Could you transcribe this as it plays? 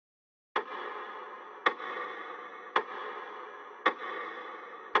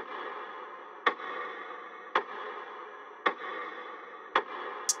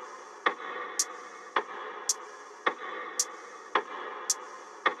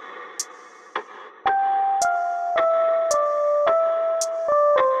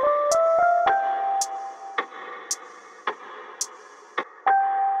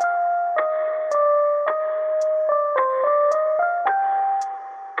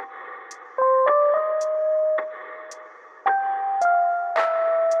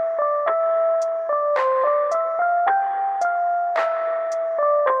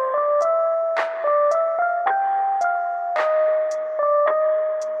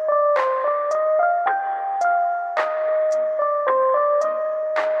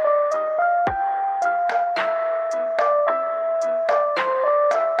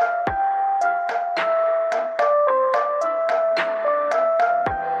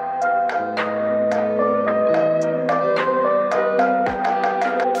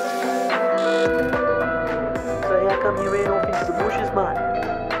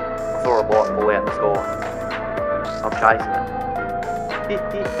gone. I'm chasing it.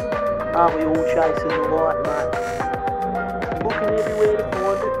 Aren't we all chasing the light, mate? Looking everywhere to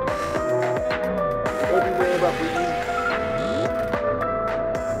find it. Everywhere but within.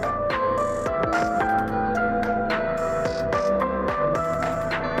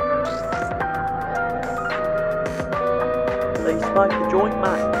 So you smoked the joint,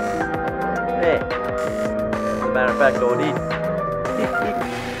 mate? Yeah. As a matter of fact, I did.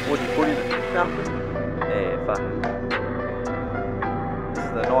 What did you put in it? Nothing. Yeah, fuck. This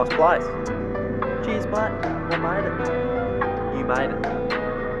is a nice place. Cheers, mate. I made it. You made it.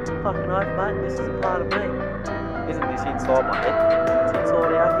 Fucking oath, mate. This is a part of me. Isn't this inside my head? It's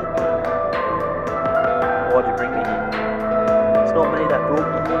inside our head, mate. Why'd you bring me here? It's not me that brought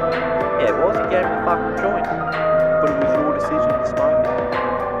you here. Yeah, it was. You gave me the fucking joint. But it was your decision to smoke it.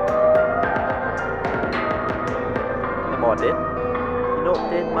 Am I dead? You're not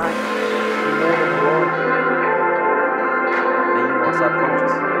dead, mate. You're more than alive. Are you my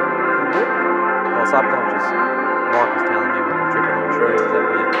subconscious? You what? My subconscious. Mike was telling me when we're tripping on shrooms that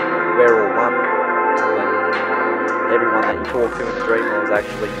we're all one. That everyone that you talk to in a dream was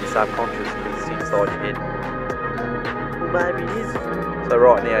actually your subconscious because it's inside your head. Well, maybe it is. So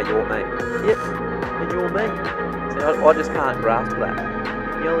right now you're me. Yep. And you're me. See, I just can't grasp that.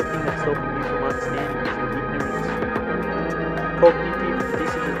 The only thing that's stopping you from understanding is your ignorance. Cognitive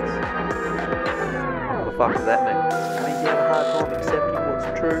dissonance. What the fuck does that mean? It means you have a hard time accepting what's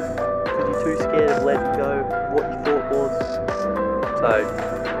true because you're too scared of letting go what you thought was. So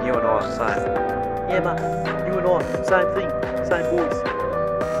you and I are the same. Yeah, mate. You and I, same thing, same voice.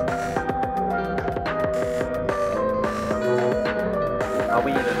 Are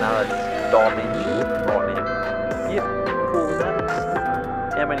we in another dimension right now? Yep, call it that.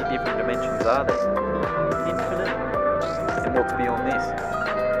 How many different dimensions are there? Infinite. And what's beyond this? I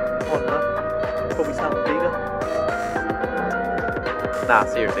don't know. Probably something bigger. Nah,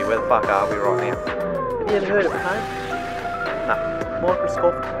 seriously, where the fuck are we right now? Have you ever heard of paint? Nah.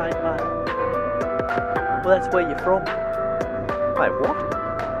 Microscopic paint, mate. Well, that's where you're from. Wait, what?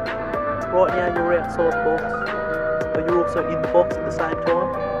 Right now you're outside the box, but you're also in the box at the same time.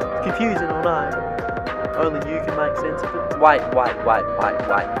 It's confusing, I know. Only you can make sense of it. Wait. What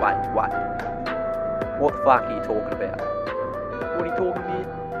the fuck are you talking about? What are you talking about?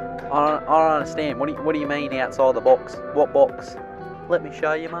 I don't understand. What do you mean outside the box? What box? Let me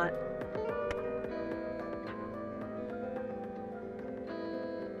show you, mate.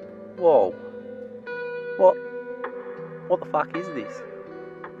 Whoa. What the fuck is this?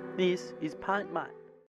 This is paint, mate.